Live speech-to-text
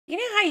You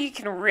know how you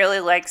can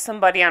really like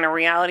somebody on a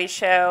reality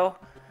show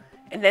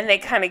and then they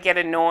kind of get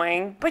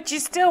annoying, but you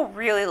still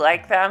really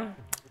like them?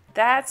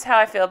 That's how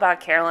I feel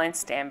about Caroline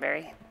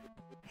Stanbury.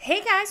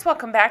 Hey guys,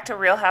 welcome back to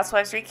Real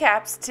Housewives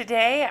Recaps.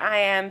 Today I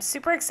am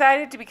super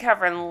excited to be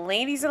covering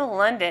Ladies in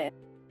London.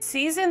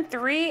 Season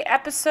 3,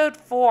 Episode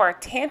 4,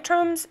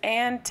 Tantrums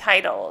and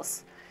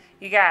Titles.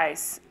 You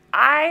guys,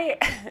 I'm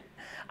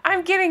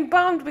getting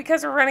bummed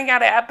because we're running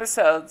out of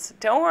episodes.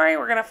 Don't worry,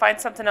 we're going to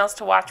find something else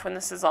to watch when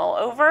this is all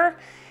over.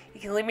 You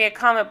can leave me a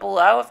comment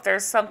below if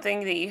there's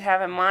something that you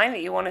have in mind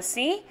that you want to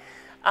see.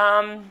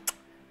 But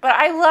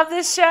I love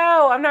this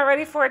show. I'm not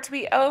ready for it to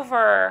be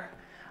over.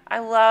 I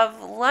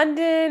love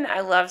London.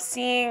 I love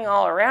seeing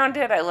all around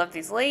it. I love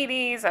these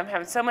ladies. I'm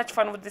having so much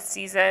fun with this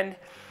season.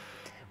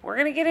 We're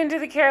going to get into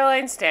the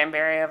Caroline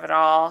Stanbury of it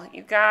all.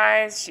 You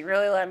guys, she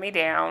really let me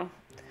down.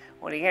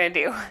 What are you going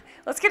to do?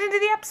 Let's get into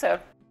the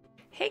episode.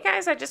 Hey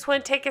guys, I just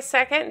want to take a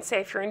second and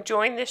say if you're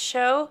enjoying this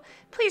show,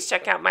 please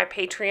check out my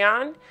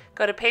Patreon.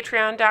 Go to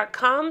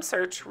patreon.com,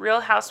 search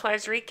Real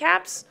Housewives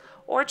Recaps,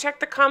 or check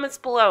the comments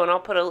below and I'll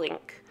put a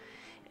link.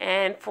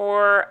 And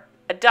for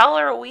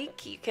 $1 a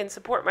week, you can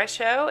support my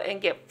show and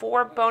get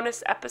 4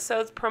 bonus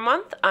episodes per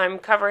month. I'm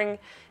covering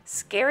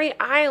Scary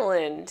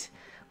Island,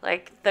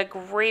 like the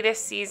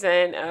greatest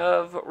season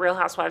of Real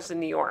Housewives of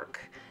New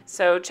York.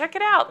 So check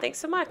it out. Thanks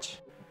so much.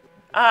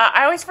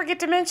 I always forget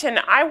to mention,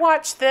 I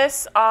watch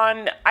this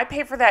I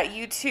pay for that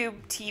YouTube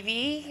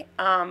TV,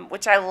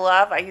 which I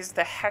love. I use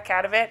the heck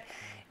out of it.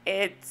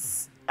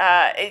 It's,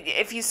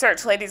 if you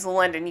search Ladies of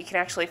London, you can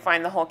actually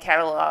find the whole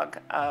catalog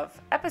of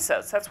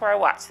episodes. That's where I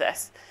watch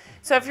this.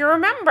 So if you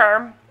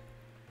remember,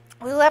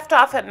 we left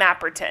off at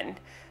Mapperton.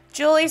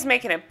 Julie's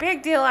making a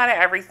big deal out of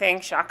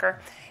everything,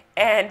 shocker.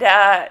 And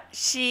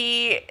this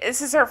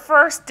is her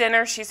first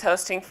dinner she's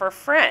hosting for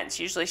friends.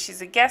 Usually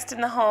she's a guest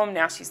in the home.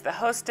 Now she's the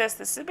hostess.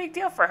 This is a big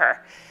deal for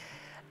her.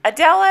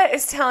 Adela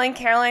is telling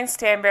Caroline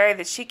Stanbury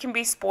that she can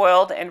be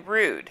spoiled and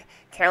rude.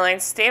 Caroline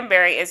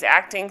Stanbury is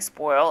acting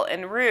spoiled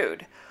and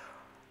rude.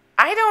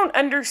 I don't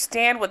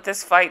understand what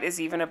this fight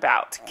is even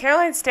about.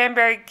 Caroline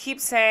Stanbury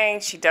keeps saying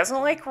she doesn't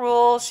like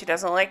rules. She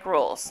doesn't like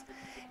rules.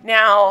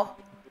 Now,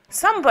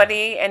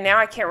 somebody, and now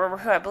I can't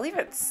remember who, I believe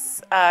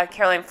it's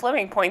Caroline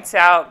Fleming, points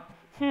out,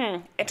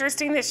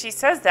 interesting that she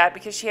says that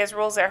because she has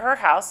rules at her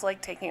house,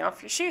 like taking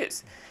off your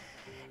shoes.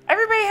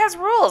 Everybody has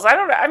rules. I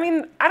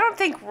don't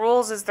think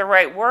rules is the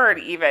right word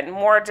even.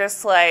 More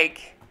just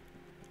like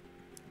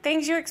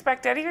things you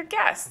expect out of your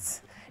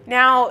guests.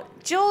 Now,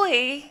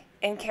 Julie,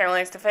 in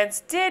Caroline's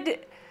defense, did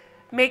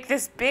make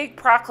this big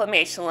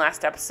proclamation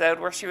last episode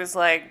where she was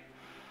like,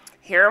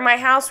 here are my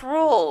house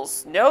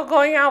rules. No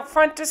going out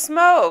front to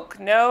smoke.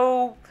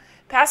 No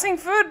passing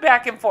food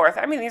back and forth.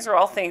 I mean, these are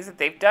all things that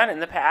they've done in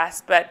the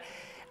past, but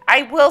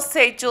I will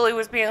say Julie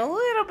was being a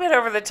little bit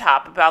over the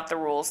top about the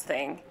rules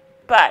thing.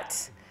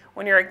 But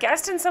when you're a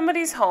guest in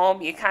somebody's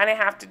home, you kind of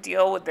have to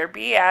deal with their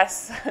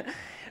BS,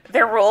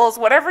 their rules,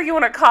 whatever you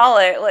want to call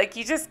it. Like,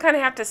 you just kind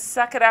of have to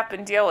suck it up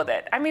and deal with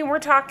it. I mean, we're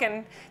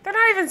talking, they're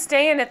not even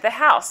staying at the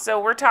house, so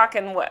we're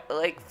talking, what,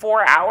 like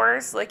 4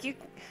 hours? Like, you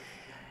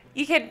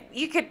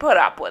could put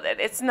up with it.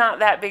 It's not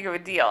that big of a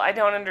deal. I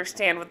don't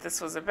understand what this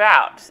was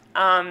about.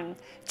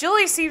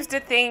 Julie seems to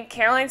think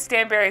Caroline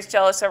Stanbury is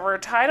jealous of her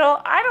title.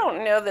 I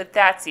don't know that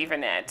that's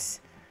even it.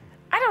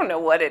 I don't know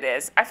what it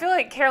is. I feel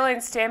like Caroline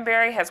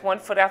Stanbury has one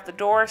foot out the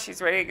door.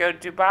 She's ready to go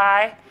to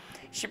Dubai.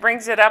 She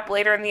brings it up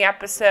later in the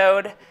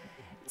episode.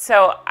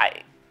 So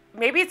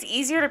maybe it's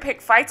easier to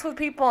pick fights with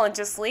people and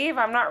just leave.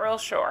 I'm not real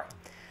sure.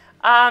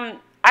 I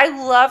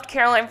loved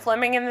Caroline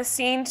Fleming in this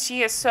scene.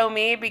 She is so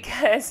me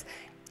because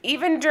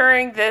even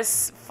during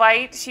this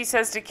fight, she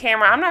says to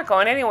camera, I'm not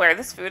going anywhere.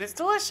 This food is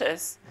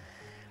delicious.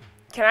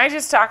 Can I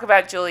just talk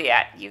about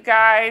Juliet? You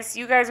guys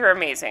are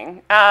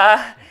amazing.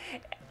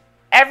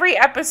 Every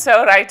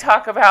episode I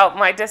talk about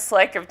my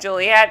dislike of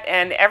Juliet,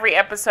 and every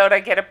episode I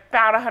get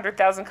about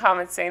 100,000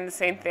 comments saying the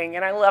same thing,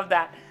 and I love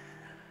that.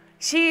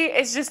 She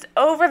is just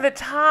over the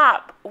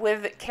top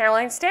with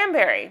Caroline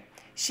Stanbury.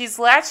 She's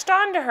latched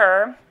onto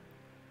her,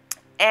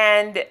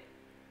 and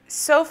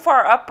so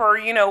far up her,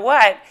 you know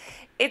what,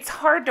 it's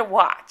hard to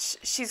watch.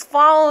 She's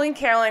following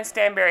Caroline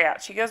Stanbury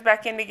out. She goes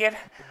back in to get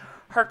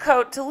her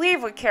coat to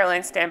leave with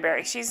Caroline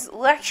Stanbury. She's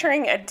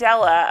lecturing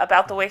Adela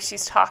about the way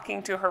she's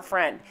talking to her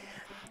friend.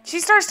 She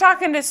starts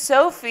talking to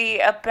Sophie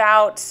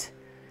about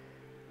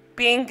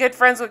being good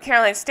friends with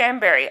Caroline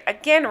Stanbury.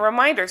 Again,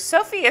 reminder,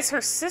 Sophie is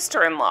her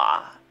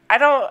sister-in-law.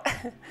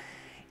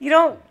 You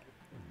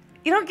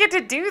don't get to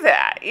do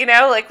that, you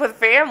know, like with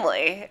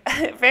family.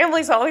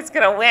 Family's always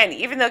going to win,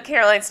 even though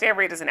Caroline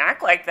Stanbury doesn't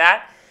act like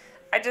that.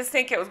 I just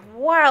think it was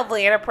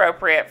wildly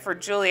inappropriate for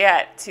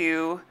Juliet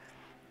to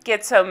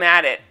get so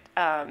mad at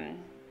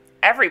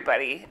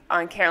everybody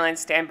on Caroline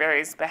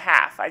Stanbury's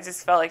behalf. I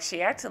just felt like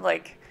she acted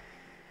like,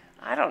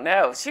 I don't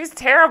know, she was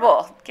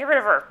terrible. Get rid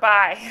of her.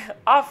 Bye.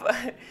 Off.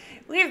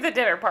 Leave the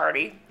dinner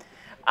party.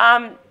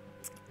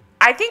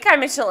 I think I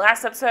mentioned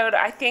last episode,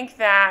 I think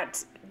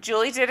that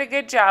Julie did a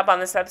good job on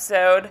this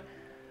episode.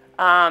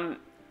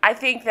 I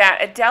think that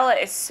Adela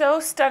is so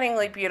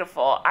stunningly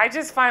beautiful. I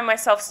just find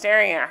myself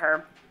staring at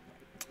her.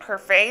 Her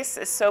face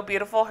is so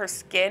beautiful. Her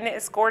skin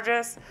is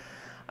gorgeous.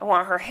 I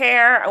want her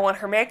hair. I want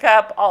her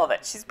makeup. All of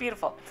it. She's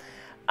beautiful.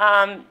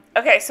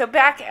 Okay, so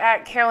back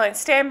at Caroline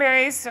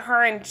Stanbury's,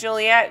 her and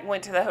Juliet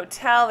went to the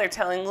hotel. They're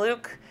telling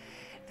Luke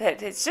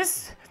that it's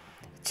just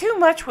too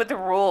much with the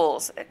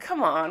rules.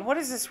 Come on, what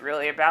is this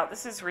really about?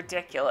 This is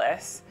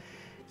ridiculous.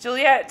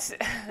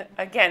 Juliet,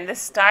 again,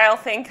 this style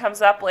thing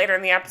comes up later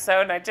in the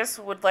episode, and I just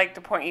would like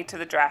to point you to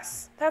the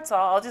dress. That's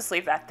all. I'll just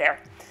leave that there.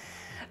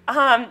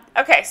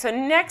 Okay, so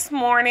next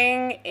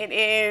morning, it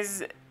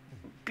is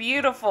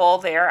beautiful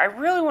there. I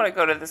really want to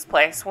go to this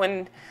place.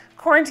 When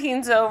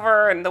quarantine's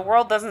over and the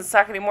world doesn't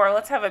suck anymore,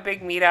 let's have a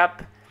big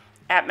meetup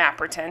at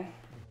Mapperton.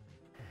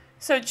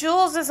 So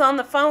Jules is on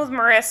the phone with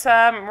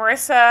Marissa.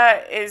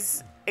 Marissa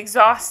is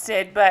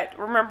exhausted, but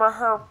remember,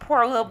 her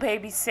poor little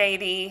baby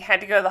Sadie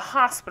had to go to the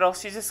hospital.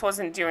 She just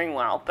wasn't doing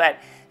well, but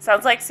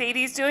sounds like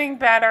Sadie's doing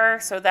better,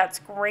 so that's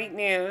great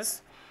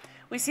news.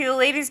 We see the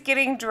ladies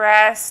getting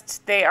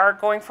dressed. They are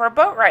going for a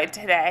boat ride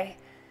today.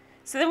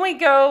 So then we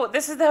go,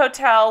 this is the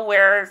hotel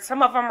where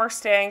some of them are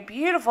staying.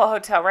 Beautiful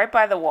hotel right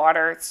by the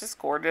water. It's just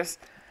gorgeous.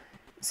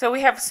 So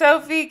we have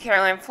Sophie,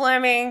 Caroline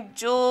Fleming,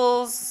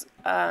 Jules,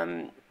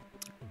 Adela.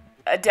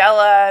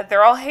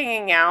 They're all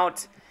hanging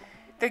out.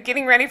 They're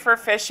getting ready for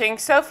fishing.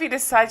 Sophie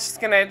decides she's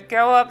going to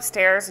go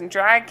upstairs and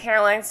drag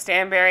Caroline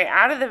Stanbury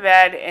out of the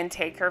bed and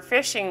take her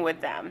fishing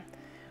with them.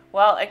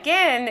 Well,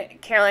 again,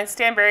 Caroline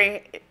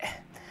Stanbury,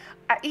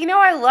 you know,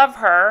 I love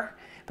her,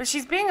 but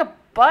she's being a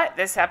butt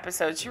this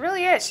episode. She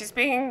really is. She's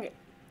being,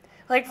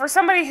 like, for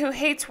somebody who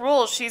hates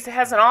rules, she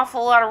has an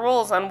awful lot of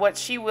rules on what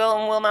she will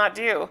and will not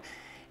do.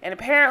 And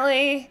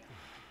apparently,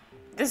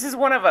 this is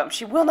one of them.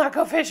 She will not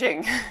go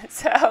fishing.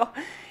 So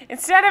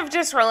instead of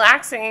just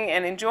relaxing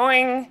and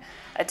enjoying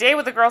a day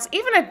with the girls,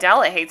 even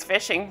Adela hates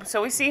fishing.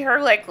 So we see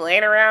her, like,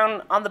 laying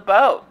around on the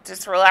boat,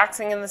 just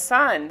relaxing in the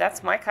sun.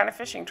 That's my kind of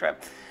fishing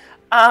trip.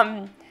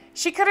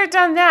 She could have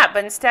done that,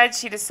 but instead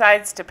she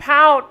decides to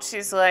pout.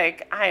 She's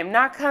like, I am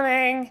not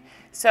coming.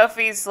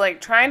 Sophie's like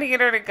trying to get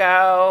her to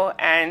go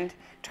and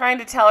trying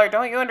to tell her,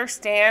 don't you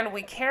understand?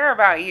 We care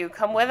about you.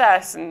 Come with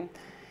us. And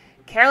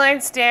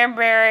Caroline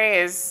Stanbury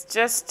is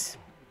just,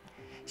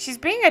 she's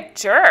being a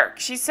jerk.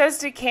 She says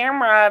to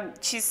camera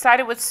she's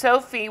sided with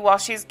Sophie while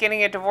she's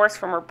getting a divorce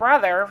from her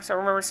brother. So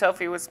remember,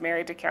 Sophie was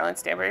married to Caroline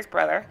Stanbury's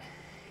brother.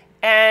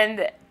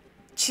 And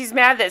she's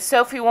mad that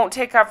Sophie won't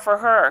take up for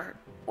her.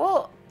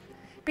 Well,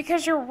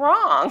 because you're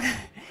wrong.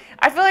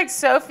 I feel like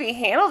Sophie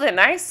handled it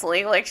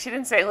nicely. Like, she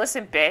didn't say,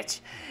 listen, bitch.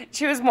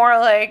 She was more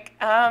like,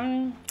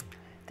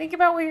 think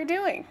about what you're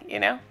doing, you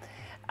know?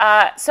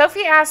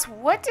 Sophie asks,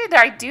 what did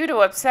I do to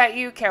upset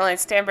you? Caroline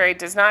Stanbury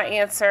does not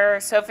answer.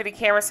 Sophie to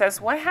camera says,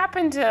 what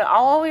happened to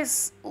I'll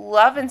always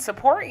love and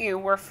support you?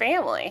 We're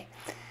family.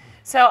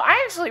 So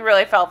I actually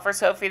really felt for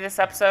Sophie this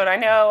episode. I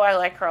know I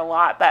like her a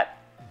lot, but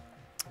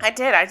I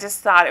did. I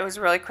just thought it was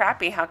really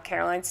crappy how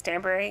Caroline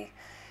Stanbury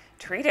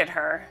treated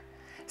her.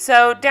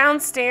 So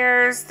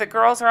downstairs, the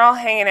girls are all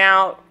hanging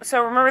out.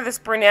 So remember this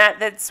brunette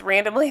that's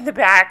randomly in the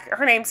back?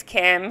 Her name's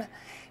Kim.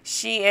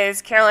 She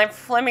is Caroline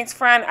Fleming's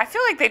friend. I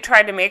feel like they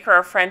tried to make her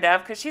a friend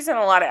of because she's in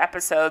a lot of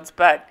episodes,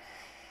 but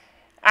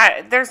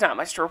there's not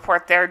much to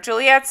report there.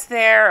 Juliet's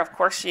there. Of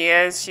course she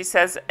is. She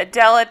says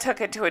Adela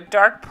took it to a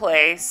dark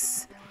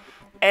place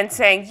and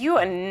saying, you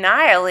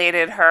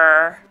annihilated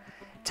her,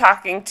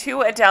 talking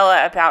to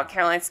Adela about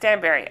Caroline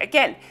Stanbury.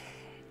 Again,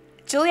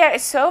 Juliet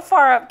is so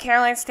far up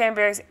Caroline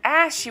Stanbury's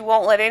ass, she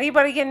won't let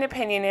anybody get an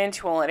opinion in.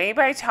 She won't let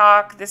anybody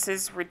talk. This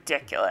is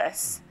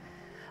ridiculous.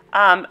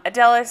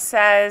 Adela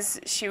says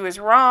she was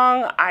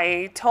wrong.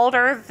 I told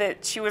her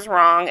that she was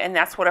wrong, and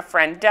that's what a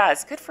friend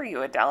does. Good for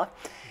you, Adela.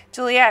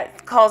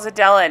 Juliet calls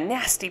Adela a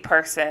nasty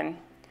person.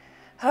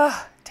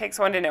 Takes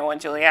one to know one,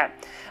 Juliet.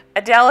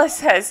 Adela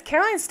says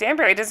Caroline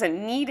Stanbury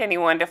doesn't need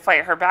anyone to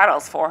fight her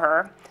battles for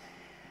her.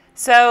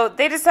 So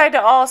they decide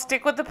to all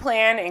stick with the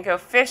plan and go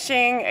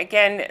fishing.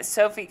 Again,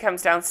 Sophie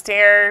comes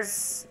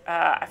downstairs.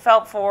 I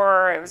felt for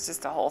her. It was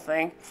just a whole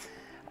thing.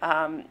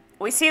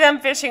 We see them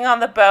fishing on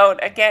the boat.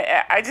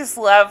 Again, I just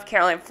love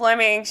Caroline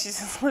Fleming. She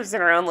just lives in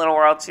her own little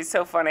world. She's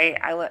so funny.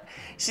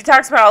 She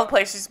talks about all the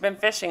places she's been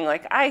fishing,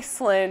 like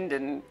Iceland,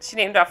 and she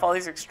named off all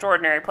these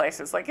extraordinary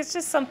places. Like, it's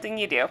just something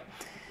you do.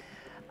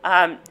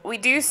 We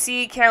do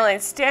see Caroline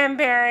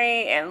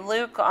Stanbury and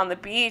Luke on the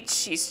beach.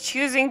 She's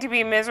choosing to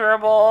be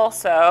miserable,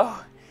 so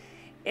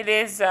it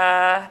is,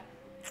 I'm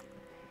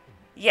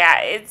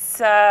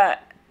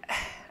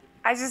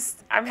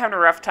having a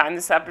rough time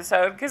this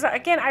episode, because,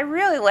 again, I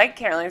really like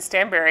Caroline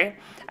Stanbury.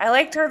 I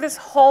liked her this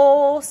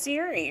whole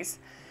series,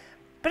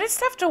 but it's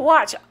tough to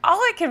watch. All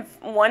I can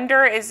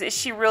wonder is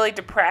she really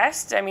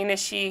depressed? I mean,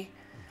 she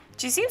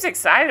seems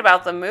excited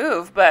about the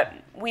move, but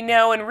we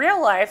know in real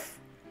life,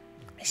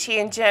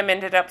 she and Jim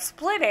ended up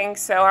splitting,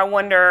 so I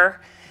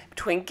wonder,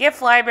 between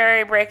Gift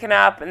Library breaking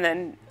up and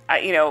then, I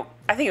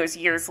think it was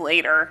years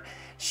later,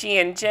 she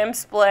and Jim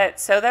split,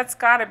 so that's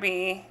got to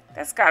be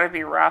That's got to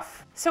be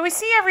rough. So we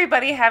see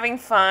everybody having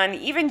fun,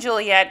 even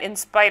Juliet, in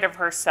spite of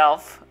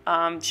herself.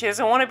 She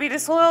doesn't want to be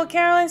disloyal to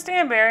Caroline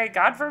Stanbury,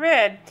 God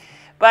forbid.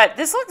 But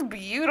this looks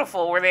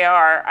beautiful where they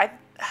are. I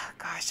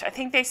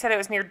think they said it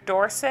was near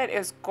Dorset. It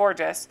was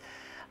gorgeous.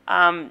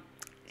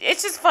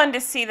 It's just fun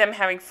to see them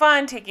having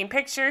fun, taking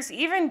pictures.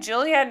 Even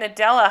Juliet and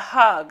Adela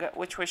hug,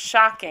 which was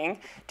shocking.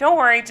 Don't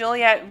worry,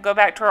 Juliet will go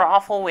back to her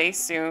awful ways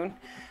soon.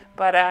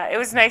 But it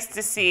was nice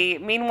to see.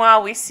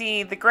 Meanwhile, we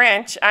see the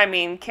Grinch,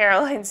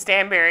 Caroline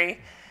Stanbury,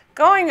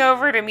 going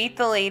over to meet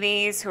the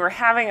ladies who are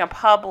having a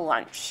pub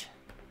lunch.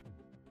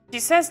 She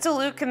says to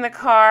Luke in the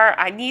car,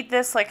 I need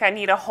this like I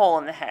need a hole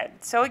in the head.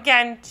 So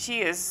again,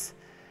 she has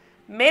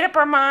made up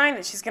her mind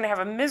that she's going to have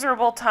a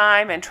miserable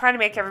time and try to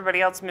make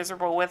everybody else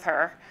miserable with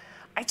her.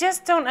 I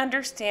just don't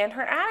understand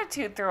her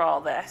attitude through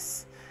all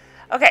this.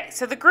 Okay,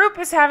 so the group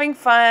is having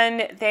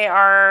fun. They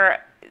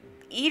are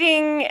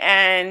eating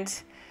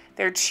and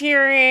they're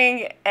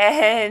cheering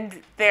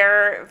and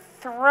they're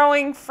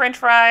throwing french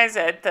fries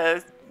at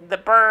the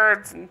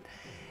birds. And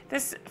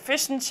this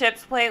fish and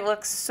chips plate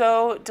looks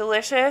so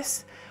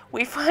delicious.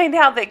 We find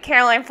out that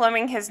Caroline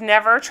Fleming has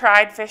never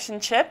tried fish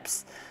and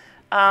chips.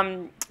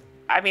 I'm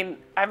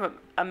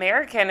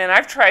American and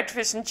I've tried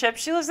fish and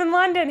chips. She lives in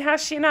London.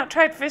 How's she not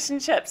tried fish and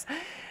chips?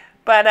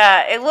 But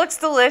it looks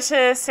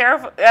delicious.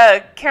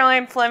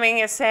 Caroline Fleming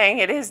is saying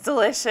it is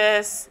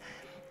delicious.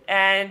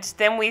 And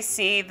then we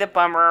see the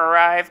bummer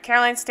arrive.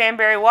 Caroline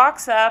Stanbury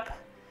walks up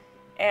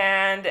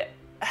and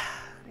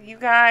you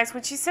guys,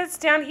 when she sits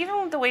down,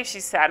 even the way she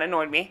sat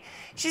annoyed me.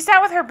 She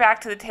sat with her back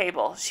to the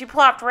table. She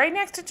plopped right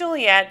next to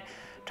Juliet,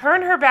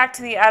 turned her back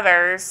to the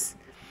others,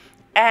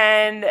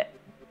 and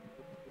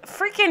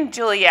freaking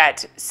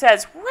Juliet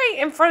says right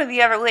in front of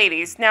the other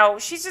ladies. Now,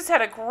 she's just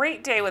had a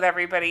great day with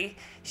everybody.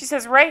 She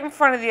says right in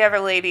front of the other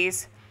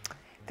ladies,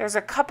 there's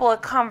a couple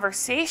of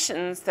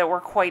conversations that were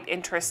quite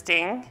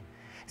interesting.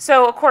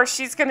 So, of course,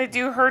 she's going to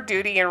do her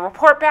duty and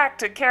report back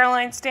to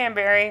Caroline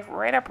Stanbury.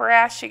 Right up her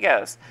ass she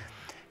goes.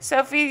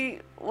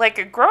 Sophie, like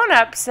a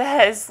grown-up,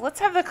 says,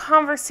 let's have the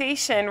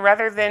conversation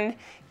rather than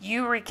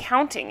you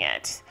recounting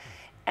it.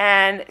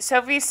 And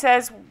Sophie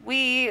says,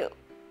 we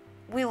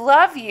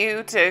love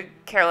you to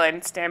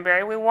Caroline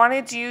Stanbury. We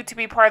wanted you to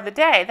be part of the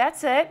day.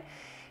 That's it.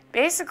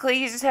 Basically,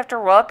 you just have to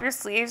roll up your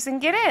sleeves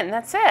and get in.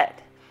 That's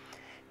it.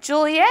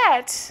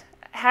 Juliet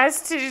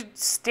has to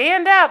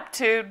stand up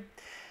to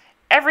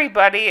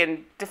everybody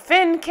and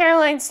defend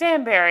Caroline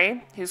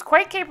Stanbury, who's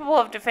quite capable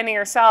of defending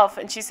herself,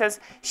 and she says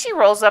she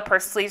rolls up her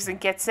sleeves and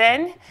gets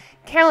in.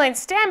 Caroline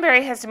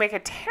Stanbury has to make a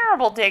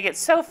terrible dig at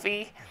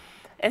Sophie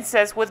and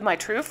says, with my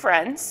true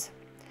friends.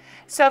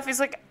 Sophie's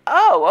like,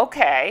 oh,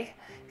 okay.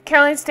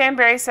 Caroline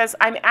Stanbury says,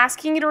 I'm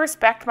asking you to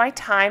respect my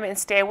time and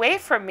stay away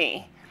from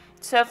me.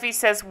 Sophie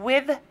says,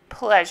 with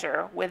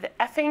pleasure, with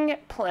effing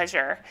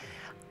pleasure.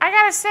 I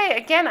gotta say,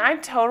 again,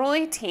 I'm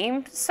totally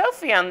team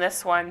Sophie on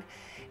this one.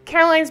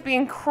 Caroline's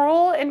being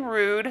cruel and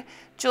rude.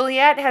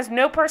 Juliet has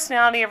no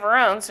personality of her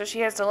own, so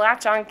she has to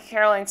latch on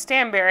Caroline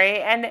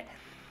Stanbury, and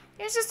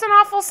it's just an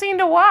awful scene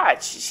to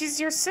watch. She's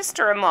your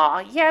sister-in-law.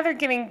 Yeah, they're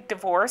getting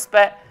divorced,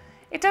 but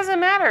it doesn't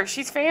matter.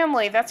 She's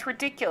family. That's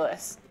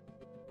ridiculous.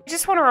 I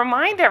just want to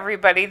remind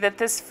everybody that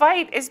this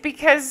fight is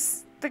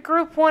because the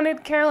group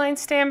wanted Caroline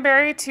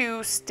Stanbury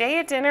to stay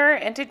at dinner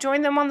and to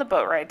join them on the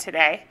boat ride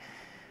today.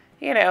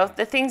 You know,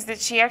 the things that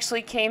she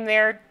actually came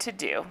there to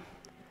do.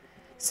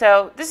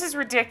 So this is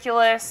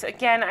ridiculous.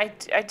 Again,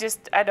 I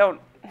don't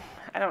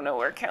know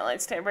where Caroline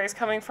Stanbury is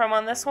coming from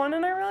on this one,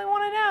 and I really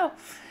want to know.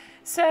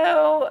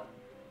 So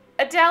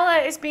Adela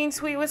is being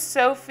sweet with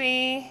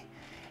Sophie,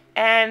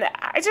 and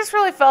I just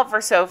really felt for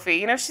Sophie.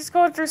 You know, she's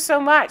going through so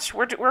much.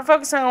 We're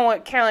focusing on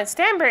what Caroline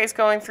Stanbury is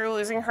going through,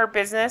 losing her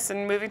business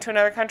and moving to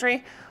another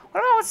country. What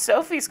about what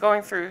Sophie's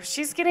going through?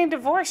 She's getting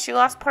divorced. She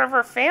lost part of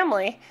her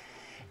family.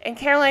 And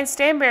Caroline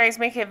Stanbury is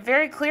making it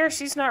very clear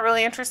she's not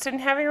really interested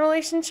in having a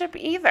relationship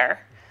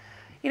either.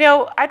 You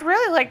know, I'd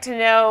really like to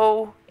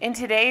know in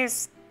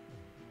today's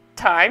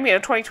time,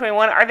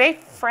 2021, are they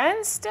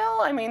friends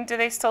still? I mean, do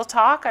they still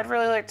talk? I'd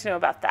really like to know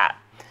about that.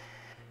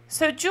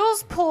 So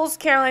Jules pulls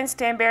Caroline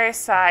Stanbury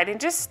aside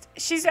and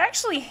she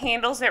actually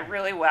handles it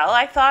really well.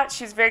 I thought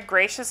she's very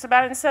gracious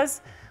about it and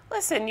says,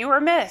 listen, you were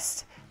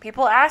missed.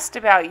 People asked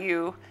about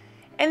you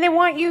and they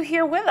want you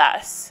here with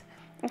us.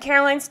 And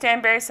Caroline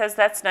Stanbury says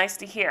that's nice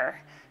to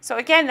hear. So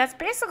again, that's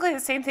basically the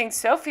same thing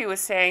Sophie was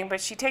saying,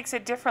 but she takes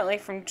it differently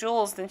from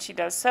Jules than she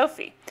does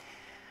Sophie.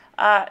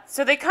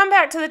 So they come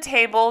back to the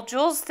table.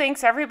 Jules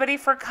thanks everybody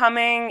for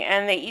coming,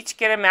 and they each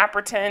get a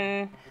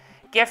Mapperton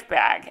gift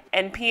bag.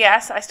 And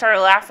P.S., I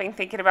started laughing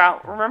thinking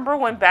about, remember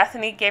when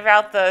Bethany gave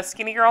out the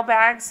Skinny Girl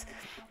bags,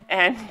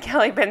 and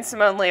Kelly Ben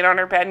Simone laid on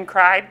her bed and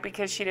cried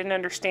because she didn't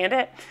understand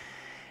it?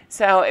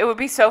 So it would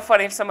be so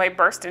funny if somebody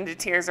burst into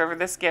tears over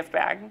this gift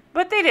bag.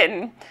 But they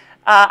didn't.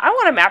 I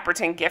want a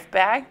Mapperton gift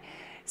bag.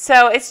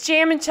 So it's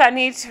jam and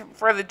chutney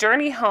for the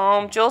journey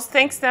home. Jules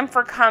thanks them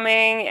for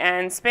coming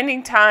and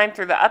spending time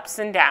through the ups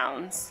and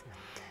downs.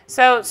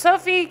 So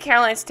Sophie,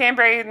 Caroline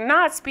Stanbury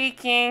not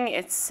speaking.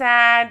 It's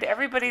sad.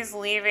 Everybody's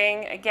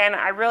leaving. Again,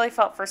 I really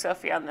felt for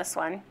Sophie on this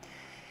one.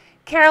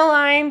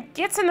 Caroline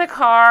gets in the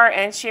car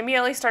and she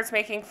immediately starts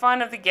making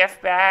fun of the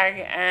gift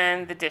bag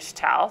and the dish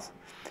towels.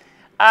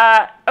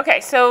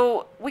 Okay,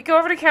 so we go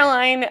over to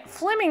Caroline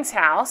Fleming's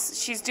house.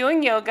 She's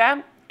doing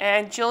yoga,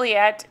 and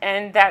Juliet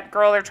and that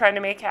girl they're trying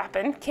to make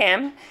happen,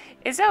 Kim,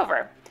 is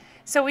over.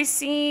 So we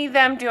see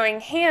them doing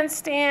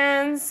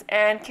handstands,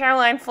 and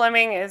Caroline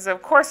Fleming is,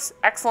 of course,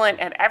 excellent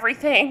at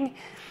everything.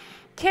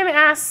 Kim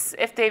asks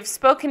if they've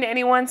spoken to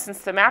anyone since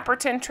the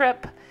Mapperton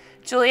trip.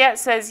 Juliet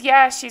says,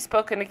 yeah, she's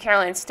spoken to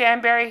Caroline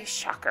Stanbury.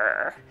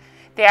 Shocker.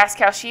 They ask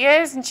how she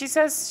is, and she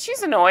says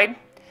she's annoyed.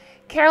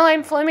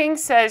 Caroline Fleming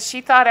says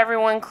she thought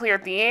everyone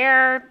cleared the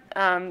air,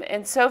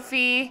 and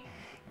Sophie,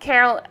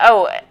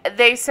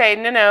 they say,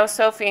 no,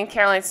 Sophie and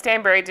Caroline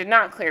Stanbury did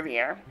not clear the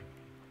air.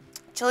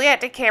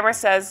 Juliet to camera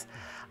says,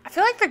 I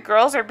feel like the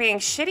girls are being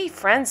shitty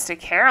friends to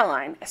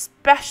Caroline,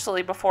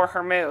 especially before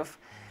her move.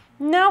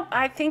 Nope,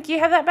 I think you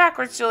have that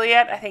backwards,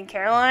 Juliet. I think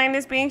Caroline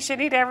is being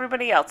shitty to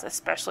everybody else,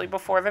 especially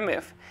before the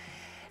move.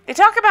 They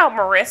talk about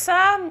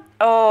Marissa.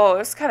 Oh, it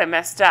was kind of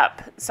messed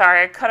up.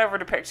 Sorry, I cut over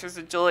to pictures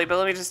of Julie, but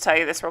let me just tell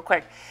you this real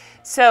quick.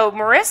 So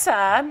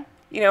Marissa,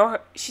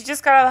 she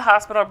just got out of the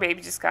hospital. Her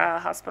baby just got out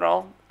of the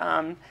hospital.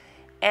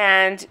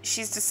 And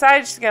she's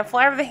decided she's going to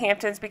fly over the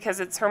Hamptons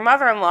because it's her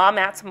mother-in-law,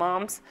 Matt's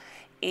mom's,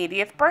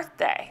 80th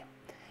birthday.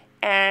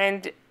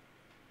 And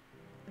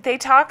they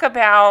talk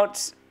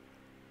about,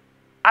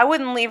 I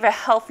wouldn't leave a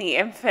healthy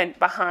infant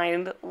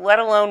behind, let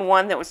alone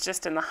one that was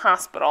just in the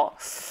hospital.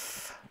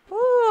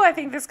 Ooh, I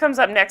think this comes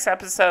up next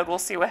episode. We'll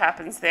see what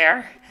happens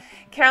there.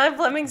 Caroline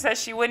Fleming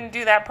says she wouldn't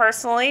do that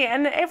personally,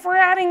 and if we're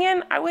adding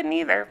in, I wouldn't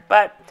either.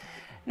 But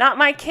not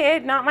my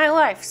kid, not my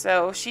life.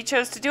 So she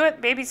chose to do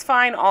it. Baby's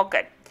fine, all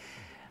good.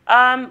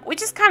 We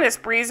just kind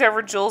of breeze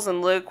over Jules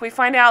and Luke. We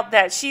find out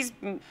that she's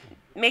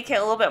making a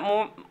little bit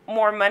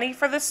more money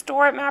for the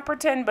store at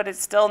Mapperton, but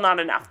it's still not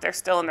enough. They're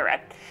still in the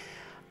red.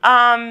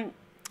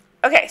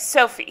 Okay,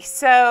 Sophie.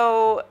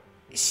 So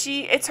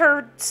it's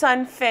her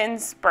son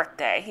Finn's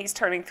birthday. He's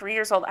turning 3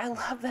 years old. I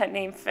love that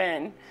name,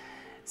 Finn.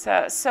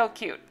 So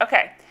cute.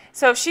 Okay,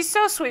 so she's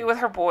so sweet with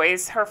her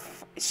boys.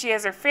 She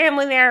has her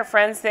family there, her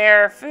friends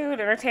there,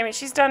 food, entertainment.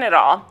 She's done it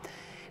all.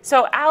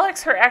 So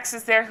Alex, her ex,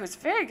 is there, who's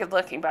very good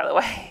looking, by the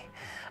way.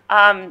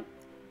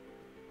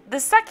 The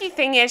sucky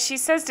thing is, she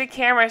says to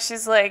camera,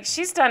 she's like,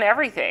 she's done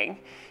everything.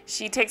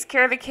 She takes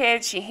care of the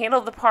kids. She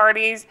handled the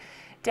parties.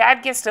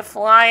 Dad gets to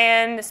fly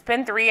in,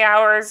 spend 3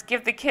 hours,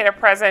 give the kid a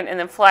present, and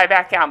then fly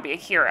back out and be a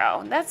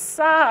hero. That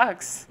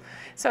sucks.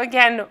 So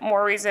again,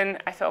 more reason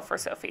I feel for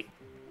Sophie.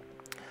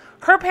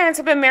 Her parents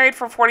have been married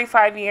for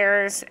 45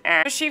 years,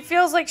 and she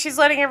feels like she's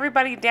letting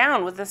everybody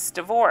down with this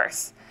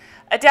divorce.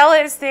 Adela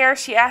is there.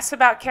 She asks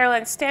about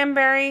Caroline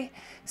Stanbury.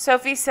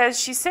 Sophie says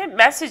she sent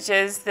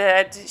messages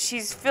that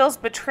she feels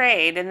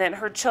betrayed and that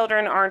her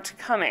children aren't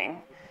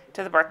coming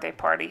to the birthday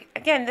party.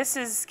 Again, this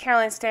is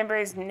Caroline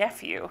Stanbury's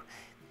nephew.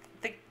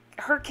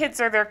 Her kids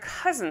are their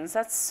cousins.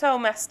 That's so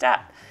messed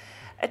up.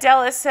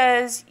 Adela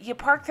says, you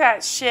park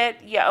that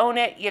shit, you own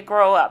it, you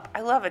grow up. I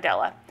love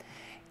Adela.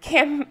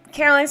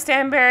 Caroline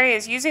Stanbury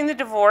is using the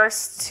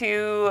divorce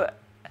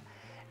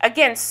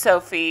against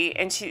Sophie,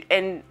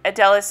 and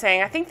Adela is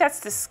saying, I think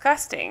that's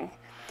disgusting.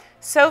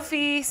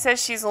 Sophie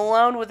says she's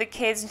alone with the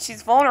kids and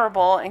she's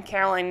vulnerable, and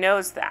Caroline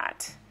knows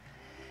that.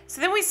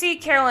 So then we see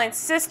Caroline's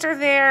sister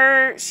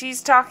there.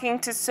 She's talking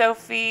to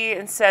Sophie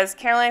and says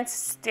Caroline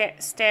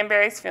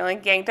Stanbury's feeling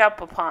ganged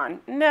up upon.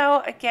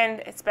 No,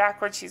 again, it's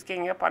backwards. She's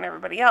ganging up on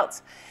everybody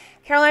else.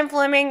 Caroline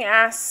Fleming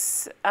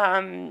asks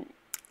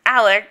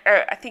Alec,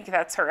 or I think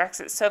that's her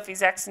ex,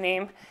 Sophie's ex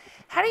name,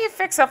 how do you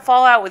fix a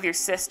fallout with your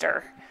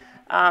sister?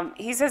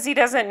 He says he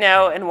doesn't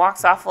know and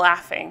walks off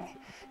laughing.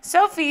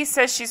 Sophie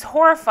says she's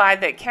horrified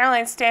that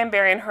Caroline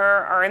Stanbury and her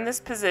are in this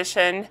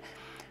position,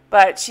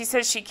 but she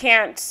says she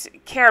can't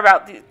care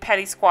about the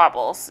petty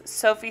squabbles.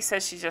 Sophie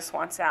says she just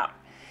wants out.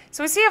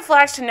 So we see a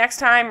flash to next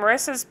time.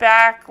 Marissa's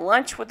back,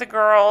 lunch with the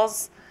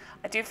girls.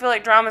 I do feel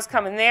like drama's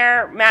coming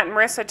there. Matt and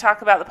Marissa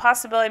talk about the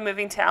possibility of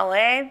moving to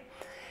LA.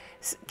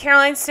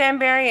 Caroline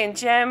Stanbury and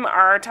Jim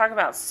are talking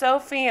about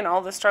Sophie and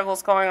all the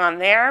struggles going on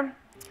there.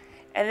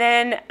 And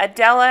then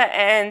Adela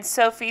and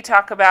Sophie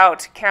talk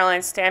about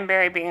Caroline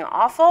Stanbury being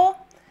awful.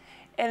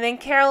 And then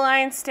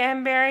Caroline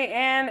Stanbury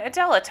and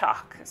Adela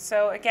talk.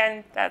 So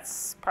again,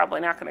 that's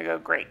probably not going to go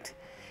great.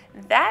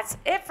 That's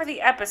it for the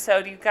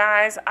episode, you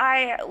guys.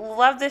 I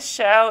love this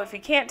show. If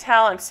you can't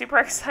tell, I'm super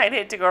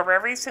excited to go over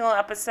every single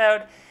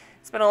episode.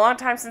 It's been a long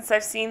time since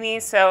I've seen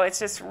these, so it's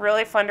just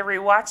really fun to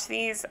rewatch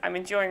these. I'm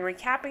enjoying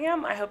recapping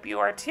them. I hope you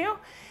are too.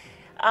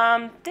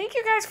 Thank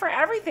you guys for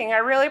everything. I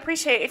really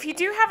appreciate it. If you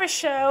do have a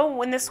show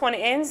when this one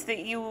ends that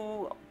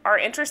you are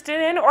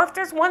interested in, or if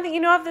there's one that you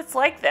know of that's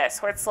like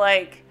this, where it's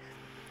like,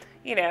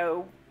 you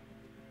know,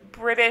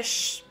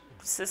 British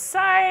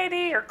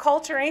society or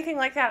culture, anything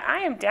like that, I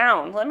am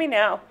down. Let me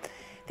know.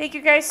 Thank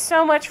you guys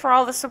so much for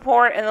all the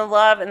support and the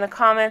love and the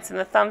comments and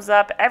the thumbs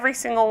up. Every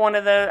single one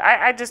of those.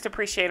 I just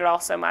appreciate it all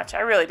so much. I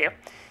really do.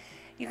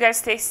 You guys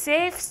stay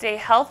safe, stay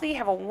healthy,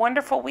 have a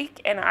wonderful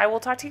week, and I will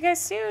talk to you guys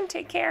soon.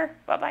 Take care.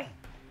 Bye-bye.